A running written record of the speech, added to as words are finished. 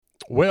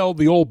Well,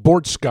 the old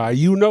Bortz guy,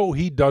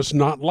 he does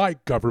not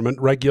like government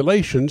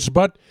regulations,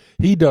 but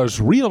he does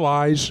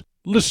realize,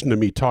 listen to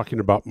me talking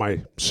about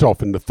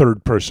myself in the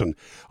third person,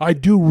 I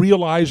do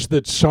realize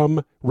that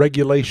some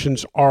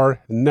regulations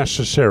are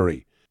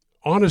necessary.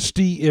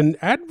 Honesty in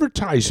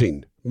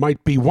advertising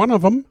might be one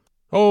of them.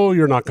 Oh,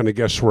 you're not going to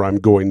guess where I'm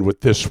going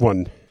with this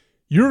one.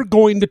 You're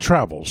going to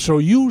travel, so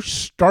you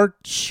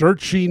start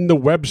searching the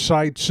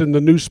websites and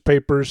the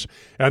newspapers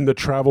and the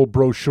travel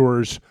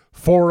brochures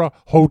for a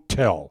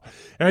hotel.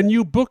 And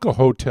you book a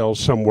hotel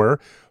somewhere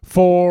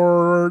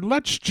for,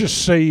 let's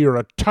just say you're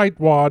a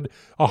tightwad,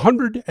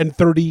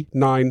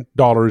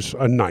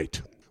 $139 a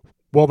night.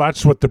 Well,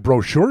 that's what the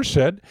brochure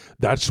said.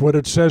 That's what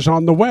it says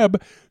on the web.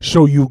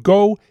 So you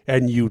go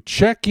and you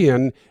check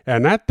in,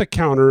 and at the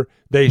counter,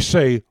 they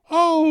say,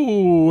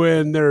 oh,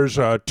 and there's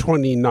a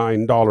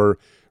 $29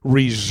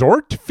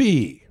 resort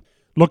fee.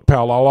 Look,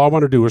 pal, all I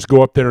want to do is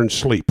go up there and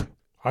sleep.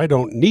 I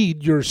don't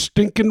need your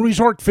stinking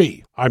resort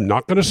fee. I'm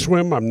not going to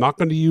swim. I'm not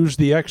going to use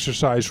the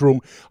exercise room.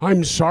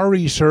 I'm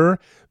sorry, sir.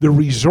 The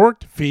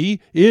resort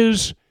fee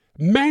is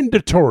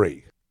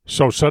mandatory.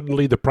 So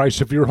suddenly the price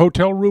of your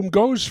hotel room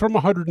goes from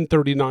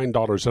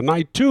 $139 a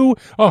night to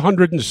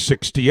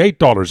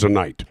 $168 a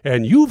night.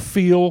 And you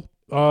feel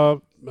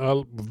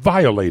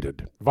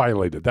violated.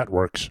 Violated, that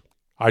works.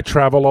 I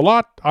travel a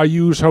lot, I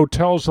use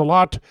hotels a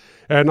lot,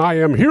 and I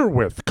am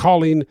herewith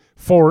calling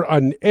for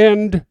an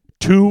end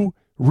to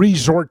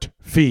resort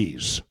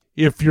fees.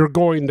 If you're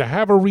going to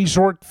have a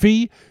resort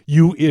fee,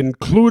 you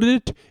include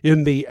it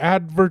in the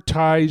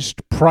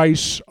advertised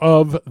price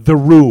of the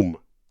room.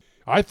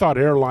 I thought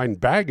airline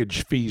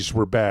baggage fees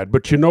were bad,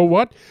 but you know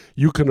what?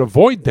 You can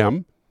avoid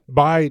them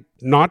by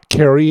not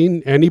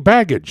carrying any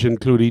baggage,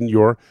 including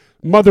your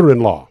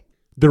mother-in-law.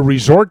 The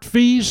resort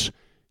fees,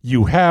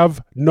 you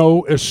have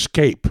no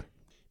escape.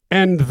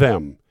 End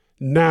them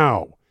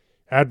now.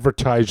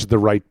 Advertise the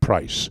right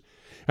price.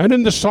 And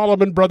in the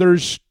Solomon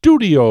Brothers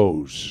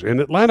Studios in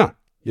Atlanta,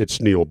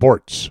 it's Neil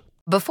Bortz.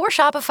 Before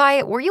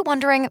Shopify, were you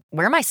wondering,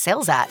 where are my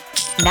sales at?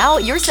 Now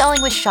you're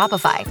selling with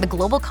Shopify, the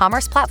global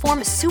commerce platform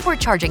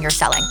supercharging your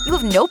selling. You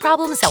have no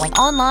problem selling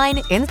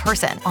online, in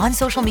person, on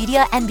social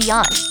media, and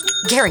beyond.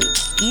 Gary,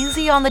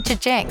 easy on the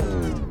cha-ching.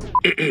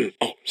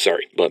 Oh,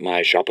 sorry, but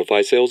my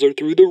Shopify sales are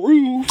through the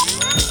roof.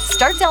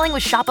 Start selling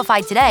with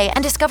Shopify today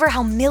and discover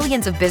how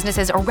millions of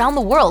businesses around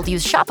the world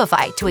use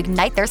Shopify to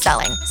ignite their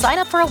selling. Sign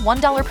up for a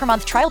 $1 per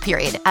month trial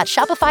period at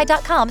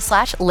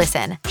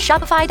shopify.com/listen.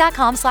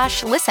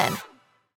 Shopify.com/listen.